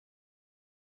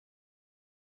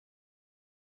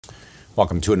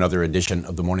Welcome to another edition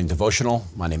of the Morning Devotional.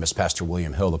 My name is Pastor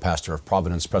William Hill, the pastor of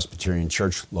Providence Presbyterian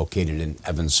Church located in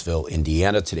Evansville,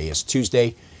 Indiana. Today is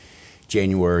Tuesday,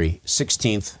 January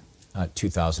 16th,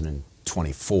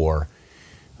 2024,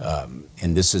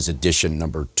 and this is edition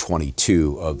number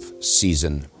 22 of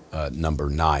season number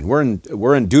 9.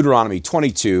 We're in Deuteronomy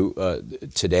 22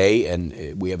 today,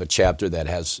 and we have a chapter that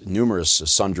has numerous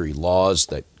sundry laws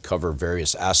that cover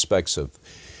various aspects of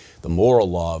the moral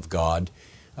law of God.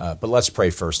 But let's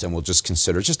pray first, and we'll just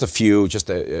consider just a few,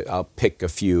 I'll pick a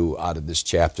few out of this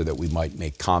chapter that we might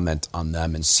make comment on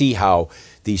them and see how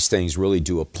these things really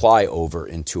do apply over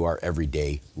into our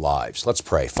everyday lives. Let's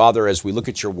pray. Father, as we look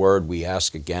at your word, we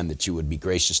ask again that you would be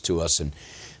gracious to us and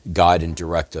guide and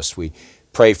direct us. We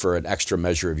pray for an extra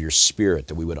measure of your Spirit,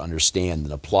 that we would understand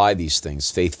and apply these things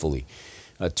faithfully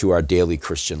to our daily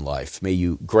Christian life. May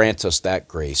you grant us that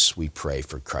grace, we pray,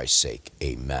 for Christ's sake.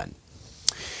 Amen.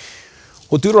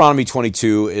 Well, Deuteronomy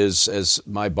 22 is, as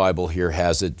my Bible here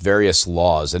has it, various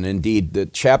laws. And indeed, the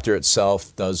chapter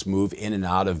itself does move in and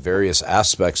out of various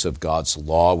aspects of God's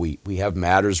law. We have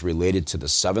matters related to the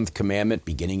seventh commandment,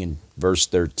 beginning in verse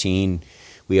 13.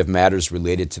 We have matters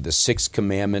related to the sixth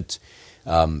commandment,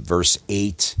 verse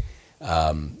 8.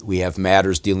 We have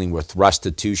matters dealing with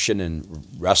restitution and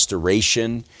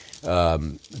restoration.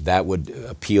 That would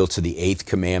appeal to the eighth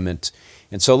commandment.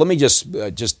 And so let me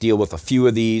just deal with a few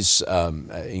of these. And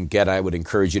again, I would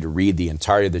encourage you to read the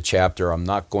entirety of the chapter. I'm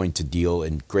not going to deal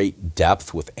in great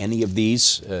depth with any of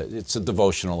these. It's a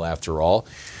devotional after all.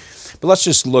 But let's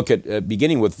just look at,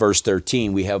 beginning with verse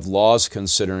 13, we have laws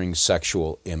concerning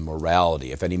sexual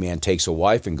immorality. If any man takes a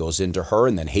wife and goes into her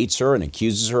and then hates her and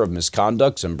accuses her of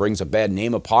misconduct and brings a bad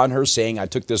name upon her, saying, I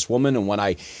took this woman, and when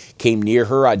I came near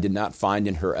her, I did not find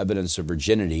in her evidence of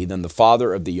virginity, then the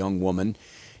father of the young woman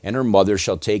and her mother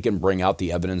shall take and bring out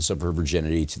the evidence of her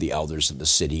virginity to the elders of the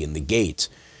city in the gate.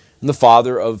 And the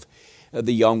father of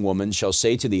the young woman shall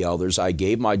say to the elders, I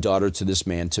gave my daughter to this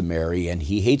man to marry, and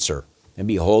he hates her. And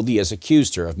behold, he has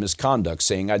accused her of misconduct,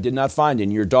 saying, I did not find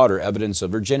in your daughter evidence of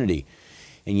virginity.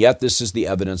 And yet this is the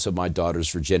evidence of my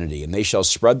daughter's virginity. And they shall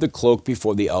spread the cloak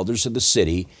before the elders of the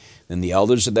city. Then the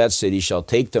elders of that city shall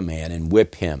take the man and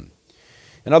whip him.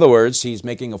 In other words, he's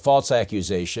making a false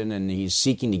accusation, and he's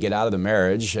seeking to get out of the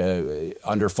marriage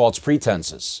under false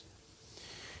pretenses.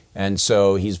 And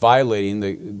so he's violating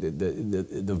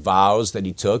the vows that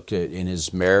he took in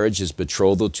his marriage, his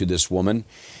betrothal to this woman.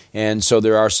 And so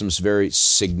there are some very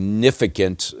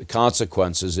significant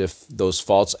consequences if those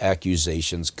false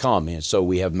accusations come. And so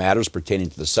we have matters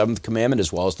pertaining to the seventh commandment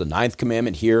as well as the ninth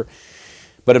commandment here.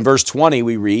 But in verse 20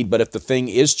 we read, but if the thing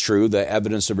is true, the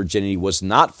evidence of virginity was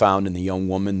not found in the young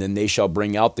woman, then they shall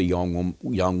bring out the young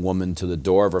woman to the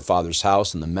door of her father's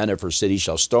house, and the men of her city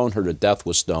shall stone her to death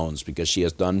with stones, because she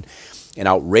has done an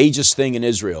outrageous thing in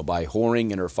Israel by whoring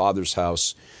in her father's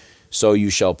house. So you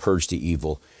shall purge the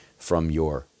evil from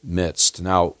your midst.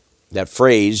 Now, that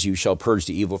phrase, you shall purge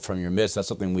the evil from your midst, that's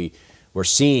something we're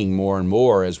seeing more and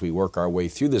more as we work our way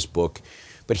through this book.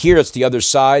 But here it's the other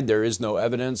side. There is no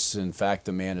evidence. In fact,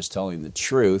 the man is telling the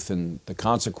truth, and the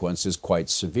consequence is quite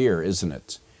severe, isn't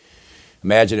it?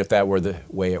 Imagine if that were the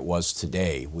way it was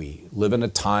today. We live in a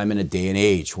time and a day and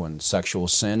age when sexual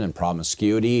sin and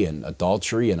promiscuity and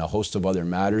adultery and a host of other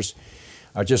matters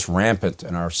are just rampant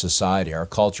in our society, our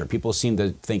culture. People seem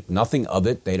to think nothing of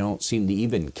it. They don't seem to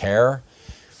even care.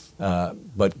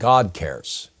 But God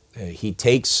cares. He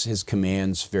takes his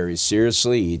commands very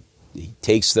seriously. He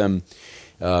takes them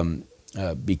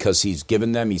because he's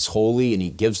given them, he's holy, and he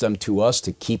gives them to us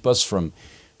to keep us from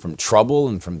trouble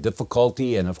and from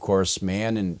difficulty. And of course,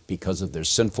 man, and because of their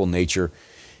sinful nature,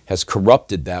 has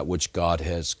corrupted that which God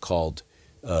has called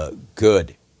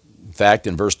good. In fact,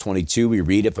 in verse 22, we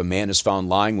read, if a man is found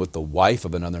lying with the wife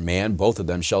of another man, both of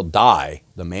them shall die.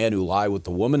 The man who lie with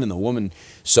the woman, and the woman,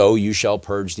 so you shall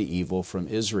purge the evil from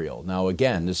Israel. Now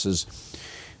again, this is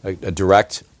a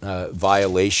direct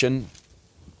violation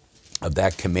of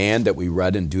that command that we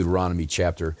read in Deuteronomy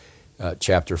chapter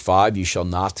 5, you shall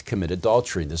not commit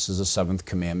adultery. This is a seventh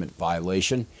commandment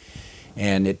violation,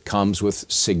 and it comes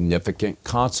with significant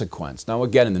consequence. Now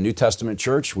again, in the New Testament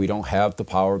church, we don't have the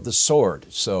power of the sword.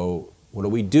 So what do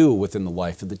we do within the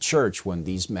life of the church when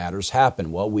these matters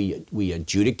happen? Well, we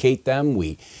adjudicate them,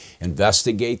 we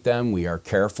investigate them, we are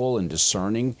careful and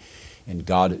discerning, and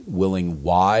God willing,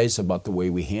 wise about the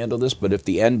way we handle this. But at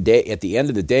the end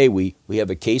of the day, we have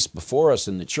a case before us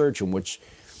in the church in which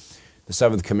the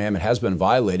seventh commandment has been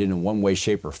violated in one way,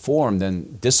 shape, or form,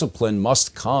 then discipline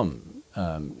must come.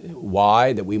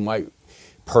 Why? That we might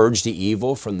purge the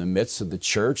evil from the midst of the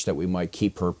church, that we might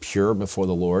keep her pure before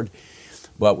the Lord.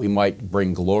 but we might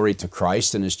bring glory to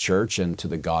Christ and His church and to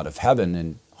the God of heaven,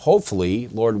 and hopefully,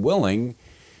 Lord willing,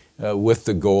 with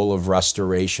the goal of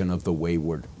restoration of the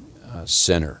wayward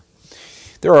sinner.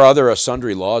 There are other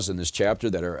sundry laws in this chapter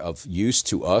that are of use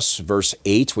to us. Verse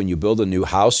 8, when you build a new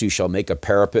house, you shall make a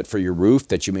parapet for your roof,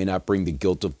 that you may not bring the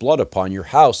guilt of blood upon your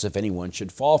house if anyone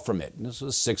should fall from it. And this is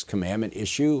a sixth commandment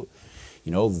issue.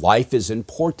 You know, life is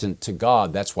important to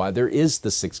God. That's why there is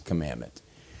the sixth commandment.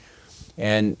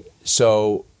 And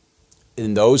so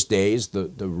in those days, the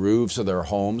roofs of their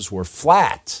homes were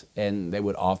flat, and they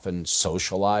would often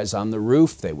socialize on the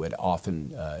roof. They would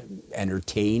often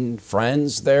entertain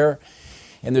friends there.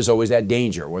 And there's always that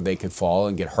danger where they could fall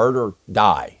and get hurt or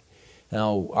die.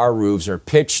 Now, our roofs are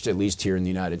pitched, at least here in the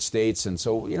United States, and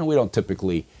so, we don't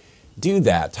typically do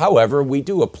that. However, we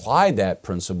do apply that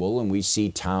principle, and we see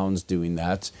towns doing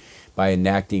that by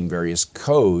enacting various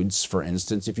codes. For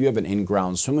instance, if you have an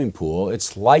in-ground swimming pool,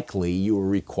 it's likely you are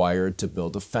required to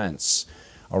build a fence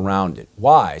around it.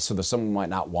 Why? So that someone might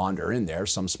not wander in there,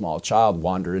 some small child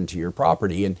wander into your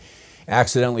property and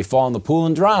accidentally fall in the pool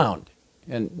and drown.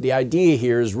 And the idea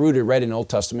here is rooted right in Old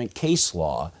Testament case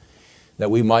law, that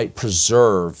we might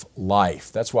preserve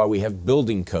life. That's why we have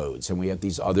building codes and we have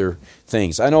these other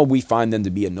things. I know we find them to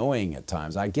be annoying at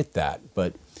times. I get that.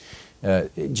 But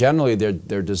generally,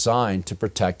 they're designed to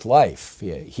protect life.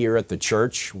 Here at the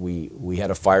church, we had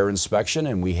a fire inspection,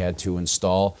 and we had to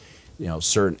install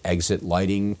certain exit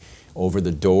lighting over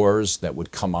the doors that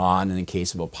would come on in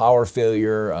case of a power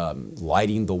failure,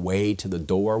 lighting the way to the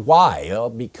door. Why?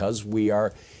 Well, because we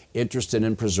are interested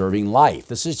in preserving life.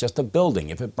 This is just a building.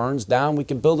 If it burns down, we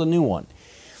can build a new one.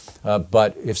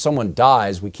 But if someone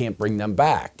dies, we can't bring them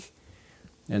back.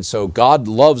 And so God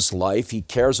loves life. He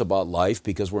cares about life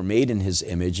because we're made in His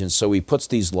image. And so He puts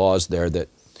these laws there that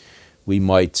we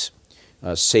might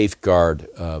safeguard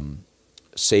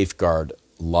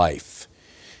life.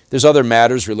 There's other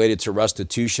matters related to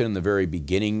restitution in the very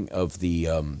beginning of the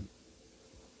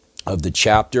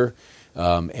chapter.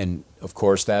 And of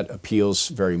course, that appeals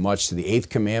very much to the eighth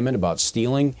commandment about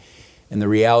stealing. And the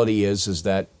reality is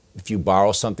that if you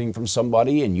borrow something from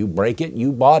somebody and you break it,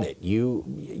 you bought it. You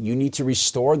need to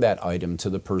restore that item to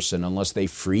the person unless they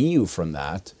free you from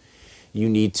that. You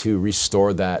need to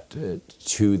restore that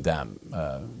to them.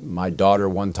 My daughter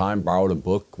one time borrowed a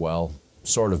book. Well,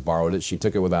 sort of borrowed it. She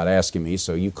took it without asking me,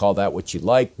 so you call that what you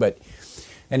like. But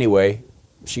anyway,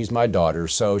 she's my daughter.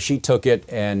 So she took it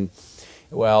and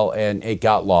it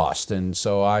got lost. And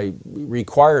so I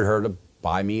required her to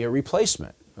buy me a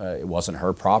replacement. It wasn't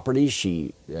her property.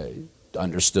 She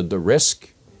understood the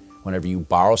risk. Whenever you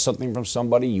borrow something from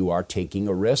somebody, you are taking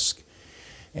a risk.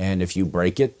 And if you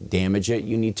break it, damage it,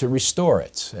 you need to restore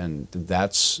it. And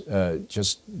that's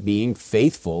just being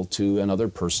faithful to another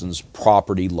person's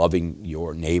property, loving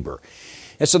your neighbor.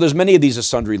 And so there's many of these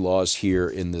sundry laws here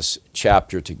in this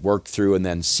chapter to work through and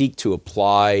then seek to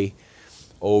apply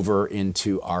over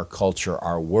into our culture,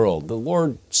 our world. The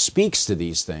Lord speaks to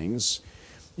these things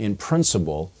in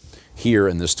principle here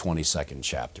in this 22nd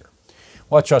chapter.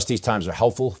 Well, I trust these times are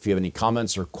helpful. If you have any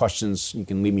comments or questions, you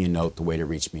can leave me a note. The way to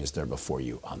reach me is there before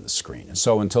you on the screen. And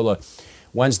so until the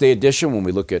Wednesday edition, when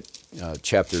we look at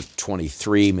chapter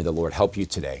 23, may the Lord help you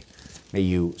today. May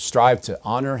you strive to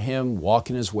honor Him, walk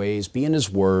in His ways, be in His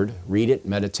Word, read it,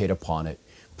 meditate upon it,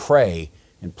 pray,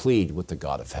 and plead with the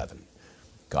God of heaven.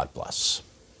 God bless.